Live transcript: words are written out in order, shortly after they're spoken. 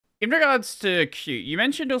In regards to Qt, you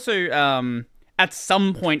mentioned also at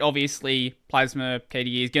some point, obviously, Plasma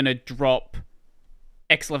KDE is going to drop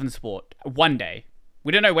X11 support one day.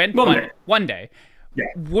 We don't know when. One day. Yeah.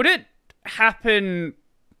 Would it happen?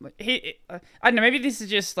 I don't know. Maybe this is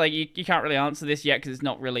just like you can't really answer this yet because it's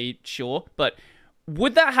not really sure. But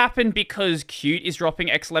would that happen because Qt is dropping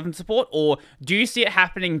X11 support, or do you see it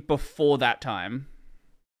happening before that time?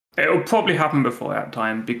 It'll probably happen before that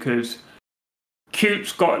time because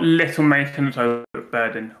Qt's got little maintenance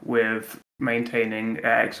burden with maintaining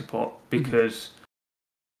X support because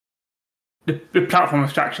the platform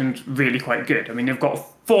abstraction's really quite good. I mean, they've got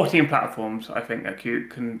 14 platforms, I think, that Qt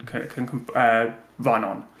can run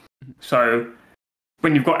on. So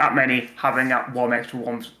when you've got that many, having that one extra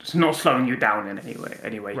one, it's not slowing you down in any way.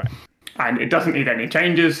 Anyway. Right. And it doesn't need any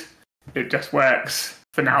changes. It just works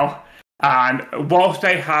for now. And whilst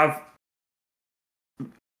they have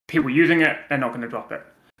people using it, they're not going to drop it.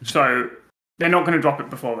 So they're not going to drop it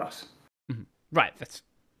before us. Right.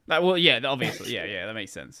 Well, yeah. Obviously, yeah. That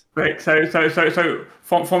makes sense. Right. So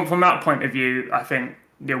from that point of view, I think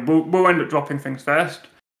we'll end up dropping things first.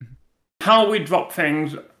 How we drop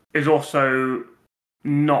things is also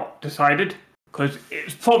not decided because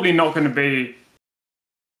it's probably not going to be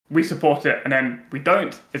we support it and then we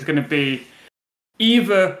don't. It's going to be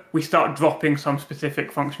either we start dropping some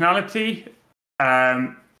specific functionality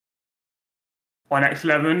on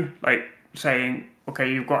X11, like saying,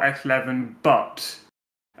 okay, you've got X11, but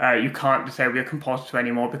you can't disable your compositor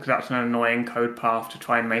anymore because that's an annoying code path to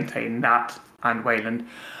try and maintain that and Wayland.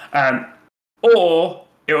 Or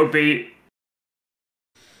it would be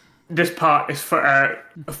this part is for a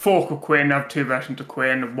fork of Quinn. I have two versions of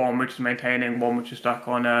Quinn, one which is maintaining, one which is stuck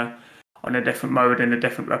on a different mode in a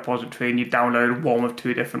different repository, and you download one of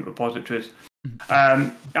two different repositories.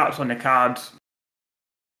 That's on the cards.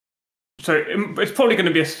 So it's probably going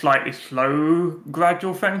to be a slightly slow,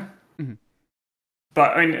 gradual thing.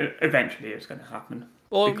 But I mean, eventually it's going to happen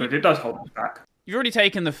because it does hold us back. You've already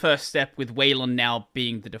taken the first step with Wayland now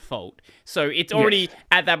being the default. So it's already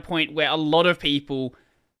at that point where a lot of people,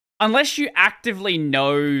 unless you actively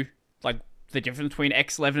know like the difference between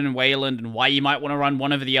X11 and Wayland and why you might want to run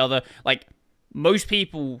one over the other, like most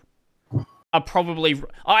people are probably,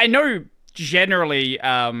 I know generally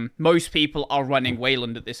most people are running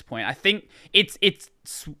Wayland at this point. I think it's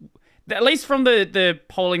at least from the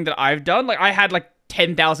polling that I've done, like I had like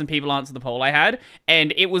 10,000 people answer the poll I had,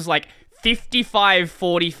 and it was like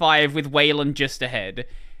 55-45 with Wayland just ahead.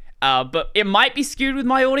 But it might be skewed with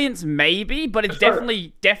my audience, maybe, but it's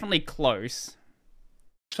definitely close.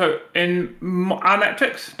 So in our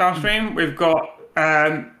metrics downstream, we've got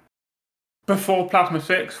before Plasma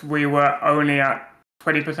 6, we were only at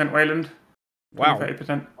 20% Wayland. Wow.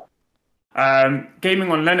 30%.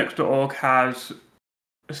 Gamingonlinux.org has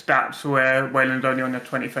stats where Wayland's only on the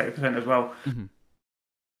 20-30% as well.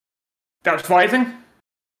 That's rising.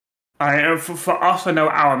 For us, I know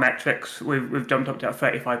our metrics, we've jumped up to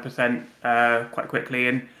 35% quite quickly,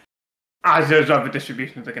 and as those other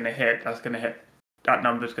distributions are going to hit, that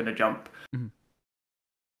number's going to jump.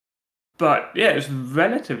 But yeah, it's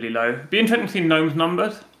relatively low. Be interesting to see GNOME's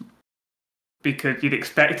numbers, because you'd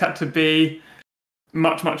expect that to be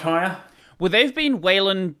much, much higher. Well, they've been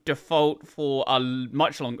Wayland default for a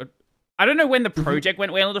much longer. I don't know when the project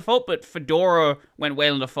went Wayland default, but Fedora went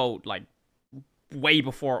Wayland default like way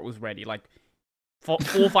before it was ready, like 4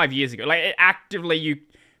 or 5 years ago. Like actively,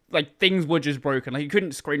 things were just broken. Like you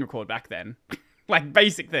couldn't screen record back then. Like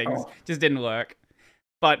basic things just didn't work.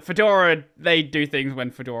 But Fedora, they do things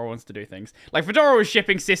when Fedora wants to do things. Like Fedora was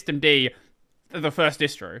shipping System D, the first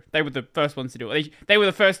distro. They were the first ones to do it. They were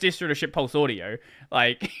the first distro to ship Pulse Audio.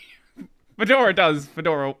 Like Fedora does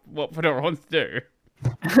what Fedora wants to do.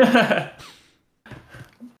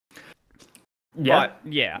 Yeah. But,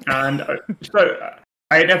 yeah. And so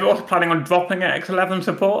I never was planning on dropping X11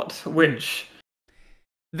 support, which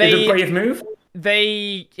is a brave move.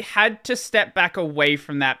 They had to step back away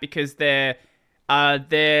from that because they're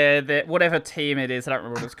whatever team it is, I don't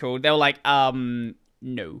remember what it's called. They were like,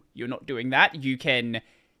 no, you're not doing that. You can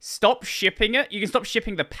stop shipping it. You can stop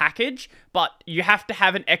shipping the package, but you have to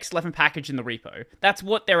have an X11 package in the repo. That's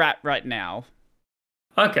what they're at right now.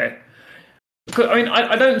 Okay. I mean,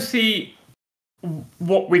 I don't see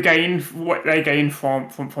what they gain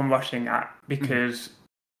from rushing at, because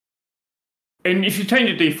and if you change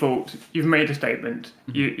the default, you've made a statement.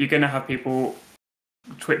 You're going to have people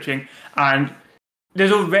twitching, and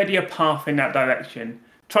there's already a path in that direction.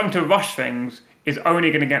 Trying to rush things is only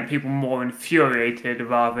going to get people more infuriated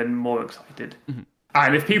rather than more excited.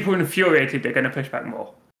 And if people are infuriated, they're going to push back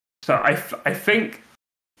more. So I think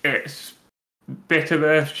it's bit of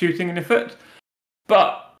a shooting in the foot.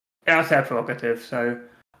 But that's their prerogative. So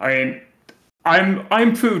I mean,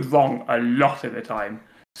 I'm proved wrong a lot of the time.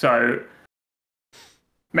 So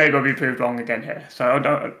maybe I'll be proved wrong again here.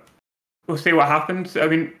 So we'll see what happens. I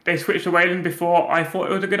mean, they switched to Wayland before I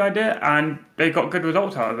thought it was a good idea, and they got good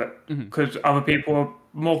results out of it because other people are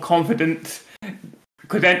more confident.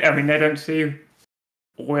 Because then, I mean, they don't see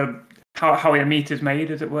how your meat is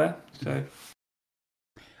made, as it were. So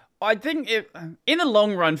I think in the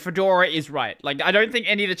long run, Fedora is right. Like, I don't think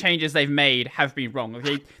any of the changes they've made have been wrong.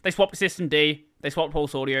 Okay, they swapped System D, they swapped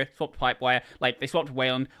Pulse Audio, swapped Pipewire, like they swapped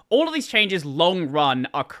Wayland. All of these changes, long run,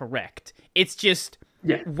 are correct. It's just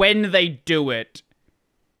when they do it,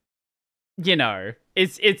 you know,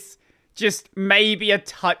 it's just maybe a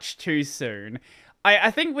touch too soon.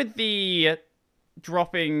 I think with the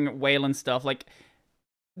dropping Wayland stuff, like,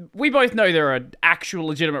 we both know there are actual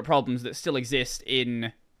legitimate problems that still exist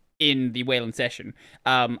in the Wayland session.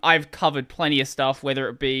 I've covered plenty of stuff, whether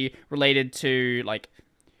it be related to, like,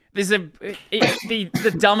 there's the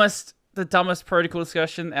dumbest protocol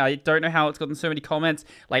discussion. I don't know how it's gotten so many comments.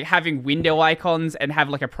 Like, having window icons and have,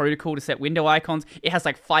 like, a protocol to set window icons. It has,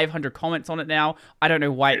 like, 500 comments on it now. I don't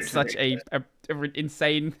know why it's such a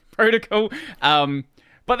insane protocol.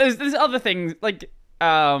 But there's other things, like,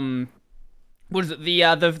 what is it?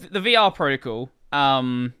 The VR protocol.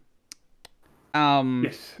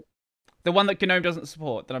 yes. The one that GNOME doesn't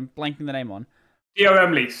support, that I'm blanking the name on.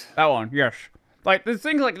 DRM lease. That one, yes. Like, there's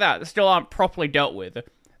things like that still aren't properly dealt with.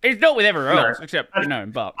 It's dealt with everywhere else, except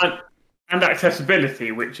GNOME, but... And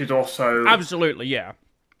accessibility, which is also... Absolutely, yeah.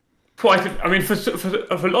 Quite, I mean, for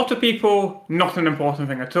a lot of people, not an important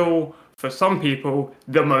thing at all. For some people,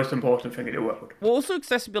 the most important thing in the world. Well, also,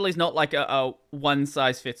 accessibility is not like a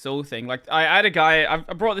one-size-fits-all thing. Like, I had a guy... I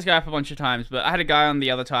brought this guy up a bunch of times, but I had a guy on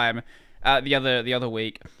the other time... the other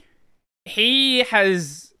week. He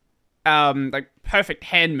has like perfect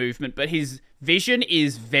hand movement, but his vision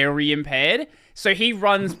is very impaired. So he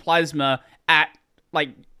runs Plasma at, like,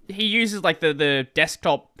 he uses like the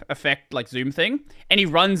desktop effect, like, zoom thing, and he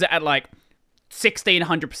runs it at like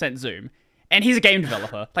 1600% zoom. And he's a game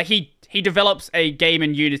developer. Like, he develops a game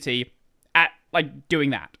in Unity at, like,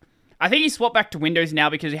 doing that. I think he swapped back to Windows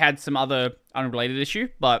now because he had some other unrelated issue,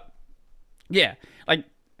 but yeah, like,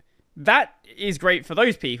 that is great for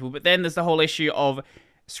those people, but then there's the whole issue of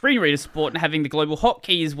screen reader support and having the global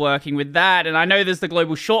hotkeys working with that, and I know there's the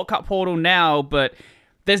global shortcut portal now, but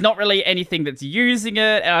there's not really anything that's using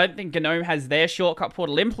it, and I don't think GNOME has their shortcut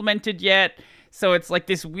portal implemented yet, so it's like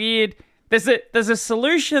this weird... There's a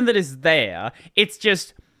solution that is there, it's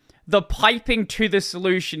just the piping to the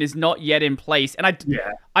solution is not yet in place, and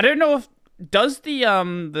I don't know if... Does the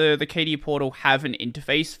KDE portal have an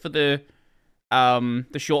interface for the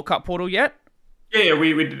shortcut portal yet? Yeah,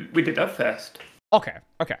 we did that first. Okay.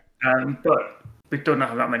 But we don't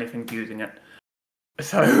have that many things using it.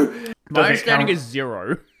 So my understanding is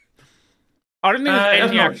 0. I don't think there's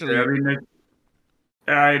anything actually.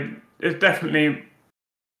 I mean, it's definitely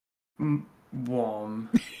 1.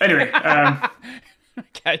 Anyway,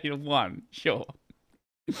 okay, 1, sure.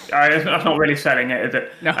 It's not really selling it, is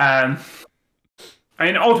it? No. I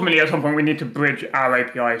mean, ultimately, at some point, we need to bridge our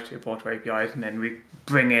APIs to your portal APIs, and then we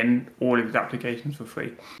bring in all of these applications for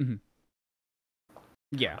free. Mm-hmm.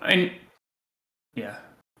 Yeah.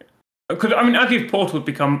 Because, I mean, as these portals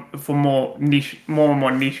become for more and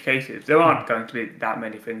more niche cases, there aren't going to be that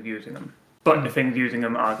many things using them. But the things using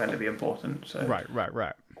them are going to be important. So.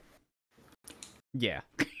 Right. Yeah.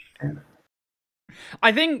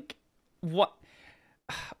 I think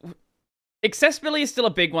accessibility is still a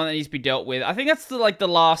big one that needs to be dealt with. I think that's the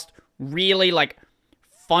last really, like,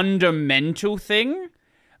 fundamental thing.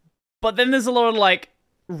 But then there's a lot of, like,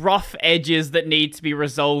 rough edges that need to be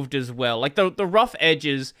resolved as well. Like, the rough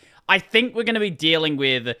edges, I think we're going to be dealing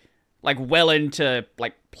with, like, well into,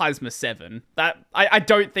 like, Plasma 7. That I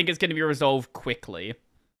don't think it's going to be resolved quickly.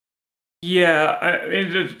 Yeah,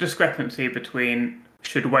 there's a discrepancy between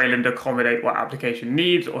should Wayland accommodate what application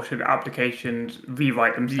needs, or should applications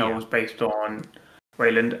rewrite themselves based on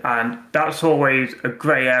Wayland? And that's always a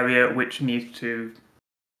grey area which needs to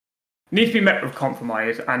be met with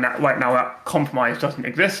compromise. And right now, that compromise doesn't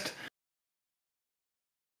exist.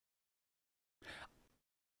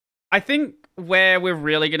 I think where we're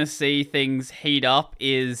really going to see things heat up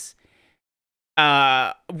is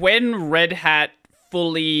when Red Hat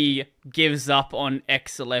fully gives up on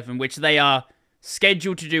X11, which they are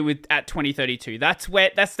scheduled to do at 2032. That's where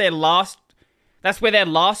their last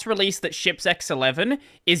release that ships X11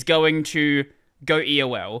 is going to go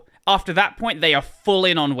EOL. After that point, they are full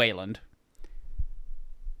in on Wayland.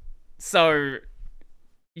 So,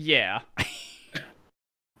 yeah.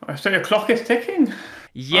 So your clock is ticking.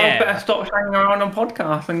 Yeah. I better stop hanging around on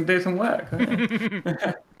podcasts and do some work.